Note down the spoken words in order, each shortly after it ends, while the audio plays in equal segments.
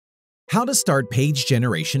How to start page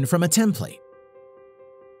generation from a template.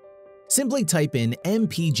 Simply type in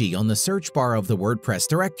MPG on the search bar of the WordPress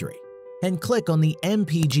directory and click on the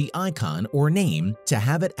MPG icon or name to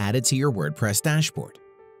have it added to your WordPress dashboard.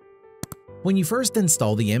 When you first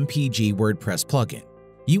install the MPG WordPress plugin,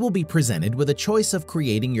 you will be presented with a choice of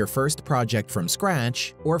creating your first project from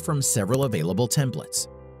scratch or from several available templates.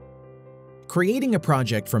 Creating a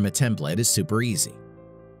project from a template is super easy.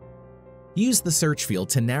 Use the search field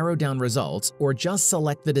to narrow down results or just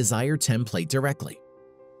select the desired template directly.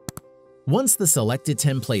 Once the selected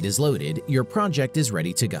template is loaded, your project is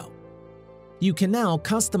ready to go. You can now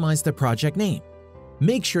customize the project name,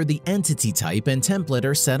 make sure the entity type and template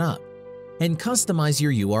are set up, and customize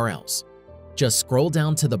your URLs. Just scroll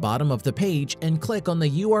down to the bottom of the page and click on the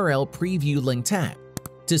URL Preview Link tab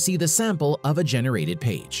to see the sample of a generated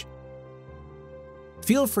page.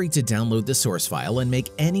 Feel free to download the source file and make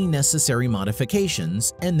any necessary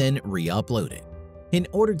modifications and then re-upload it in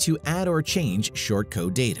order to add or change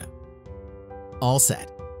shortcode data. All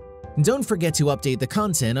set. Don't forget to update the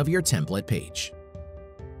content of your template page.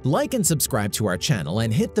 Like and subscribe to our channel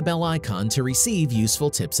and hit the bell icon to receive useful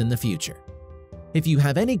tips in the future. If you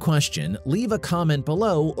have any question, leave a comment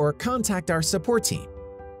below or contact our support team.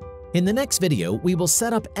 In the next video, we will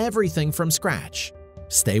set up everything from scratch.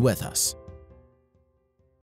 Stay with us.